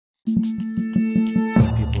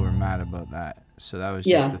People were mad about that. So that was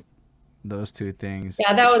just Yeah. those two things.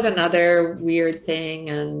 Yeah, that was another weird thing.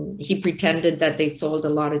 And he pretended that they sold a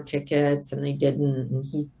lot of tickets and they didn't. And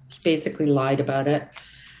he basically lied about it.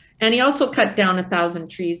 And he also cut down 1,000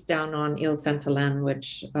 trees down on Ile Saint Helene,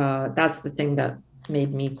 which that's the thing that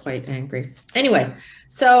made me quite angry. Anyway,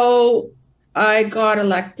 so I got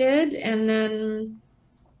elected and then,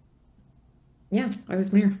 yeah, I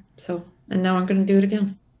was mayor. So, and now I'm going to do it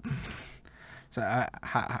again. So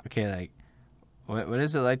okay, like what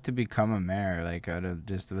is it like to become a mayor? Like out of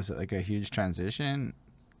just was it like a huge transition?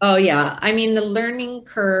 Oh, yeah. I mean, the learning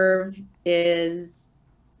curve is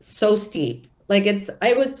so steep. Like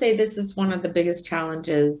I would say this is one of the biggest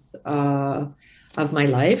challenges of my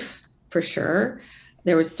life, for sure.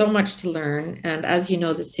 There was so much to learn. And as you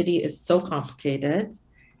know, the city is so complicated.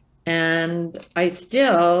 And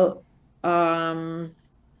um,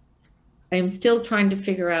 I'm still trying to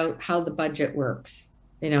figure out how the budget works,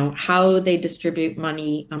 how they distribute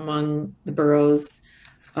money among the boroughs.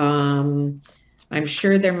 Um, I'm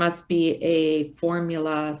sure there must be a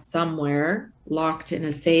formula somewhere locked in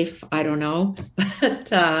a safe. I don't know.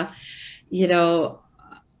 But, you know,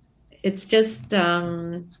 it's just,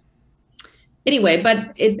 anyway,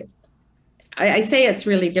 but I say it's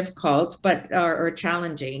really difficult, or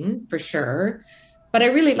challenging for sure. But I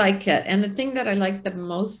really like it. And the thing that I like the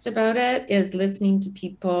most about it is listening to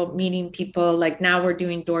people, meeting people. Like now we're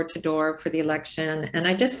doing door to door for the election. And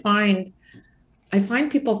I find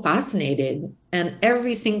people fascinated, and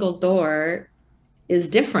every single door is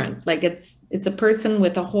different. Like it's a person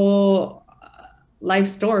with a whole life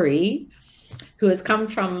story who has come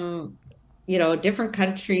from, a different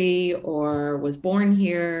country or was born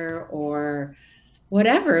here or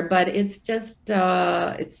whatever, but it's just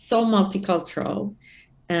it's so multicultural.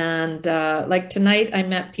 And like tonight I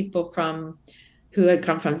met people who had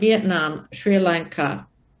come from Vietnam, Sri Lanka,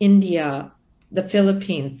 India, the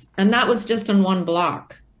Philippines, and that was just on one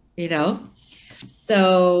block, you know.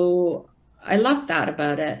 So I love that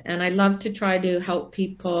about it. And I love to try to help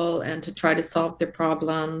people and to try to solve their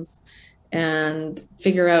problems and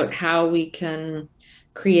figure out how we can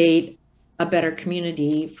create a better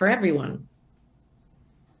community for everyone.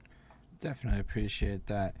 Definitely appreciate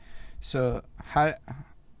that. So how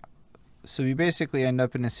so you basically end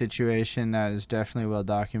up in a situation that is definitely well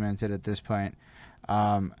documented at this point.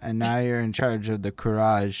 And now you're in charge of the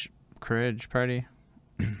Courage Party.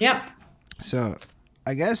 Yep. So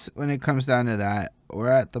I guess when it comes down to that, we're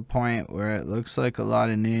at the point where it looks like a lot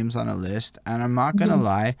of names on a list, and I'm not gonna Mhm.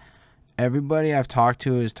 lie, everybody I've talked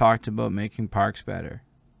to has talked about making parks better.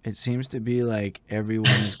 It seems to be like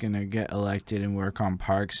everyone is gonna get elected and work on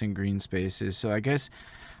parks and green spaces. So I guess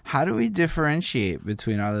how do we differentiate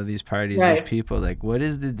between all of these parties as Right. people? Like, what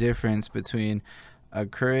is the difference between a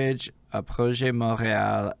Courage, a Projet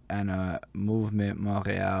Montreal, and a Movement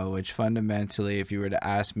Montreal, which fundamentally, if you were to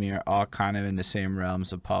ask me, are all kind of in the same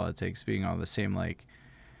realms of politics, being all the same, like,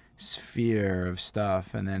 sphere of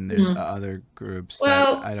stuff. And then there's Mhm. other groups that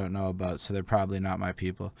Well, I don't know about, so they're probably not my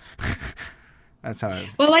people. That's how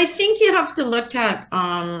well, I think you have to look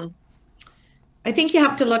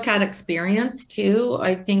at experience too.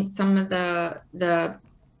 I think some of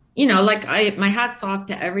like my hat's off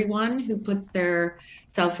to everyone who puts their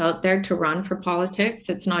self out there to run for politics.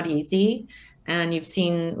 It's not easy. And you've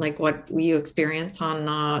seen like what you experience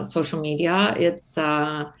on social media. It's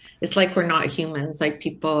like we're not humans. Like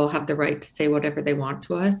people have the right to say whatever they want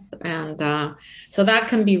to us, and so that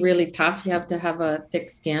can be really tough. You have to have a thick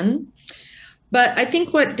skin. But I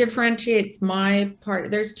think what differentiates my part,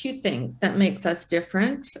 there's two things that makes us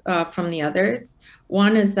different from the others.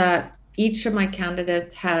 One is that each of my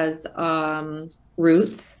candidates has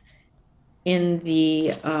roots in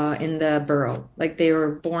the borough. Like they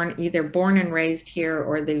were either born and raised here,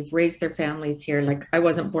 or they've raised their families here. Like I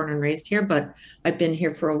wasn't born and raised here, but I've been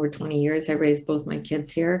here for over 20 years. I raised both my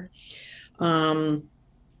kids here. Um,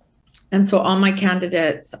 and so all my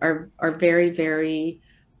candidates are very, very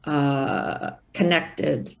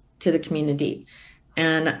connected to the community.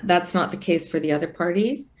 And that's not the case for the other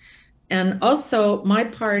parties. And also, my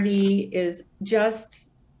party is just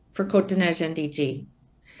for Côte-de-Neige-NDG.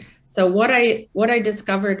 So what I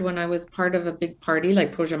discovered when I was part of a big party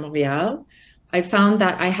like Projet Montréal, I found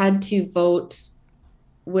that I had to vote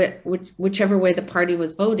whichever way the party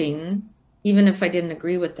was voting, even if I didn't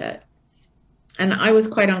agree with it. And I was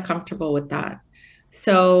quite uncomfortable with that.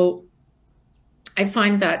 So I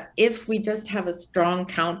find that if we just have a strong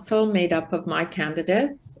council made up of my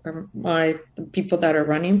candidates or the people that are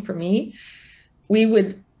running for me, we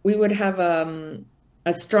would have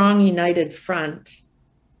a strong united front,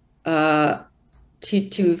 uh,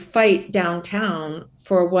 to fight downtown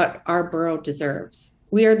for what our borough deserves.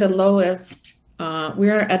 We are the lowest. We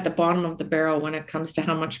are at the bottom of the barrel when it comes to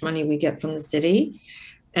how much money we get from the city.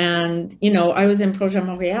 And, I was in Projet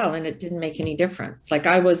Montreal and it didn't make any difference. Like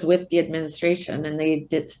I was with the administration and they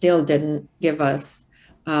still didn't give us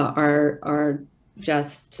our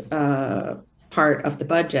just part of the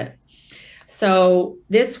budget. So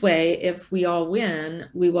this way, if we all win,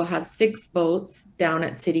 we will have 6 votes down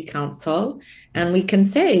at city council. And we can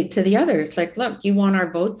say to the others, like, look, you want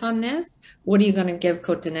our votes on this? What are you going to give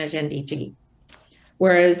Côte-des-Neiges-NDG?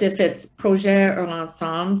 Whereas if it's Projet or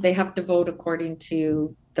Ensemble, they have to vote according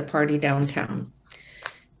to the party downtown.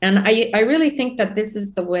 And I really think that this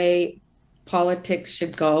is the way politics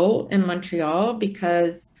should go in Montreal,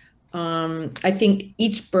 because I think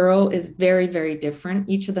each borough is very, very different.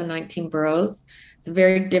 Each of the 19 boroughs is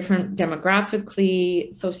very different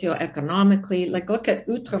demographically, socioeconomically. Like look at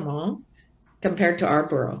Outremont compared to our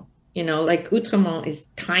borough. Like Outremont is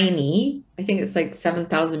tiny. I think it's like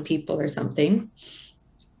 7,000 people or something.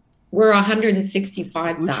 We're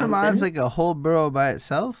 165,000. Outremont like a whole borough by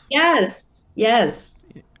itself? Yes.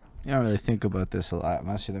 You don't really think about this a lot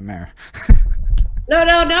unless you're the mayor.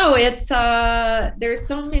 No. It's there's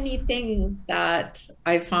so many things that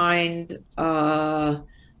I find odd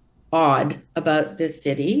about this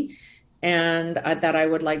city, and that I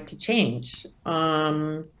would like to change.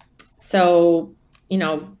 So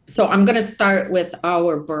I'm going to start with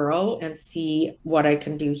our borough and see what I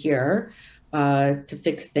can do here to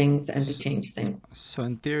fix things and to change things. So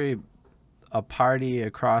in theory, a party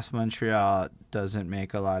across Montreal doesn't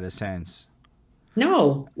make a lot of sense.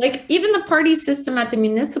 No, like even the party system at the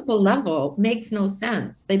municipal level makes no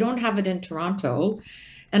sense. They don't have it in Toronto.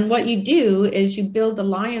 And what you do is you build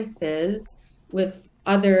alliances with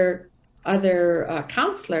other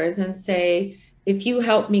councillors and say, if you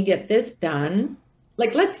help me get this done,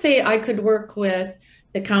 like let's say I could work with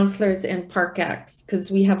the councillors in Park X,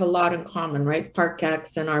 because we have a lot in common, right? Park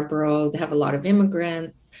X and our borough, they have a lot of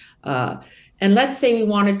immigrants. And let's say we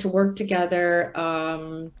wanted to work together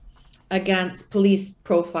against police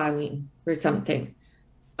profiling or something,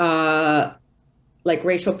 like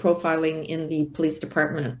racial profiling in the police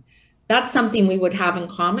department. That's something we would have in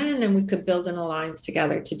common, and then we could build an alliance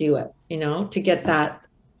together to do it, to get that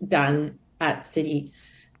done at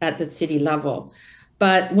the city level.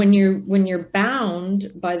 But when you're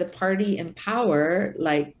bound by the party in power,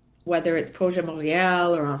 like whether it's Projet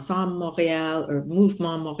Montréal or Ensemble Montréal or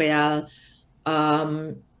Mouvement Montréal,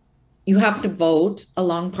 you have to vote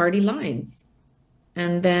along party lines.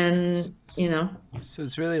 And then, So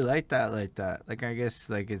it's really like that. Like, I guess,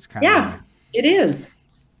 like, it's kind of... Yeah, it is.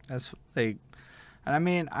 That's, like... And I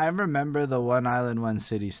mean, I remember the one island, one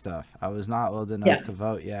city stuff. I was not old enough to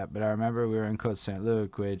vote yet, but I remember we were in Côte St.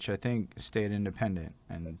 Luc, which I think stayed independent.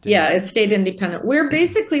 It stayed independent. We're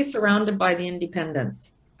basically surrounded by the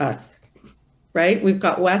independents, us, right? We've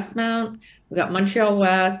got Westmount, we've got Montreal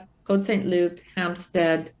West, Côte St. Luc,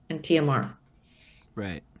 Hampstead, and TMR.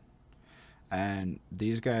 Right. And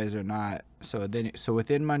these guys are not... So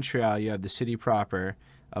within Montreal, you have the city proper,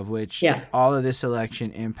 of which all of this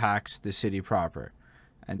election impacts the city proper.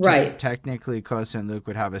 And technically, Côte St. Luc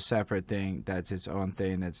would have a separate thing that's its own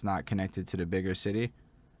thing that's not connected to the bigger city.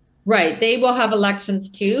 Right. They will have elections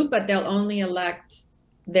too, but they'll only elect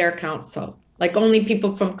their council. Like only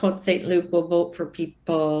people from Côte St. Luc will vote for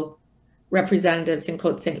representatives in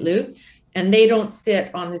Côte St. Luc, and they don't sit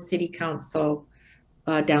on the city council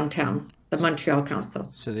downtown, the Montreal council.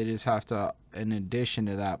 So they just have to, in addition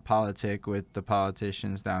to that, politic with the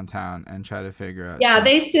politicians downtown and try to figure out. Yeah,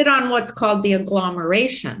 they sit on what's called the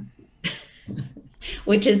agglomeration,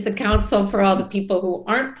 which is the council for all the people who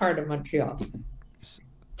aren't part of Montreal.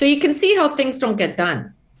 So you can see how things don't get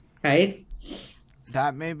done, right?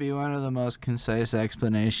 That may be one of the most concise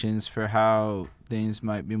explanations for how things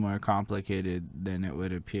might be more complicated than it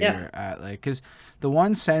would appear because the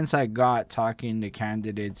one sense I got talking to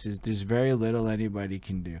candidates is there's very little anybody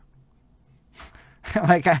can do.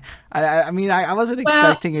 Like I mean I wasn't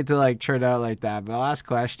expecting it to like turn out like that, but I'll ask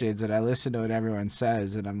questions and I listen to what everyone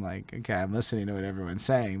says and I'm like, okay, I'm listening to what everyone's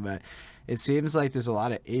saying, but it seems like there's a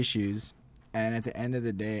lot of issues, and at the end of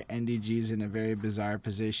the day, NDG's in a very bizarre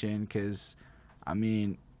position because I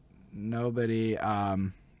mean nobody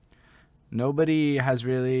has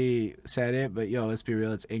really said it, but let's be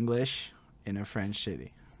real, it's English in a French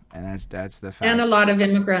city, and that's the fact. And a lot of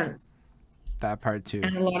immigrants. That part too.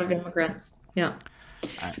 And a lot of immigrants. Yeah.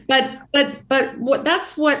 But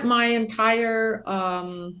that's what my entire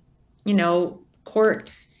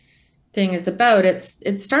court thing is about.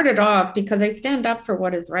 It started off because I stand up for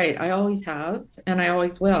what is right. I always have, and I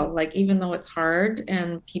always will. Like, even though it's hard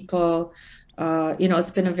and people,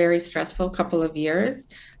 it's been a very stressful couple of years,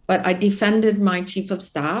 but I defended my chief of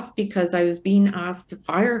staff because I was being asked to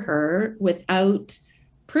fire her without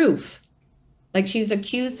proof. Like, she's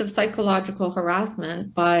accused of psychological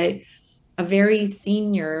harassment by a very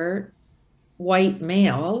senior white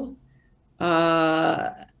male.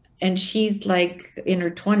 And she's like in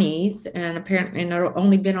her 20s and apparently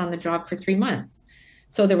only been on the job for 3 months.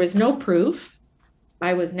 So there was no proof.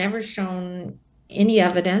 I was never shown any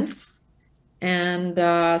evidence. And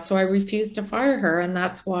so I refused to fire her. And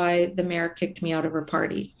that's why the mayor kicked me out of her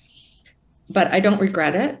party. But I don't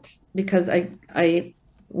regret it because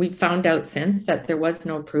we found out since that there was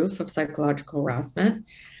no proof of psychological harassment.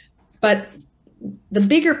 But the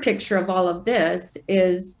bigger picture of all of this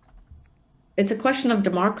is it's a question of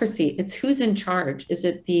democracy. It's who's in charge. Is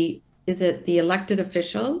it the elected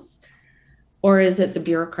officials or is it the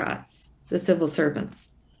bureaucrats, the civil servants?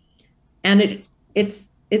 And it's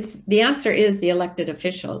the answer is the elected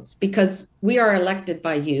officials, because we are elected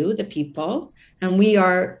by you, the people, and we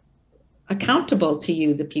are accountable to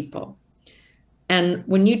you, the people. And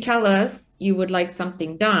when you tell us you would like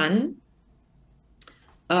something done,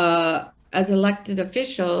 as elected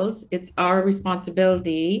officials, it's our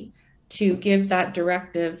responsibility to give that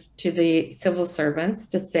directive to the civil servants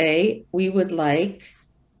to say, we would like,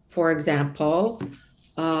 for example,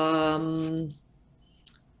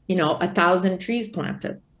 1,000 trees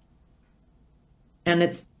planted.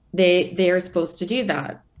 And they are supposed to do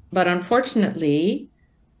that. But unfortunately,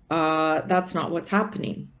 that's not what's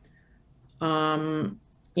happening. I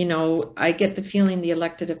get the feeling the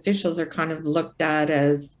elected officials are kind of looked at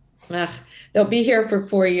as, they'll be here for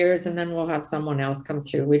 4 years and then we'll have someone else come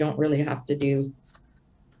through. We don't really have to do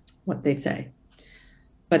what they say.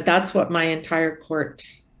 But that's what my entire court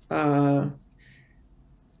thing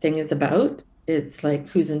is about. It's like,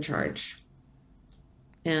 who's in charge?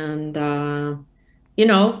 And,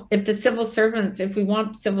 if we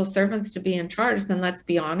want civil servants to be in charge, then let's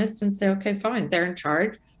be honest and say, okay, fine, they're in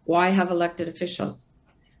charge. Why have elected officials?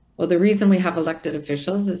 Well, the reason we have elected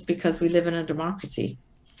officials is because we live in a democracy.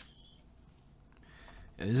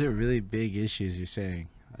 These are really big issues you're saying.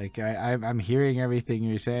 Like, I'm hearing everything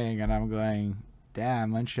you're saying, and I'm going,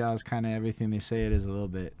 damn, Montreal is kind of everything they say it is a little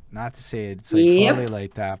bit. Not to say it's like fully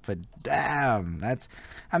like that, but damn,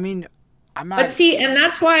 I'm not. But see, and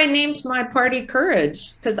that's why I named my party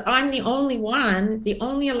Courage, because I'm the only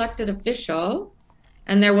elected official.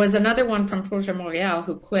 And there was another one from Projet Montréal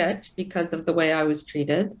who quit because of the way I was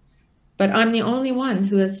treated. But I'm the only one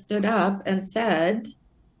who has stood up and said,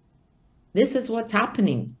 this is what's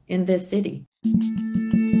happening in this city.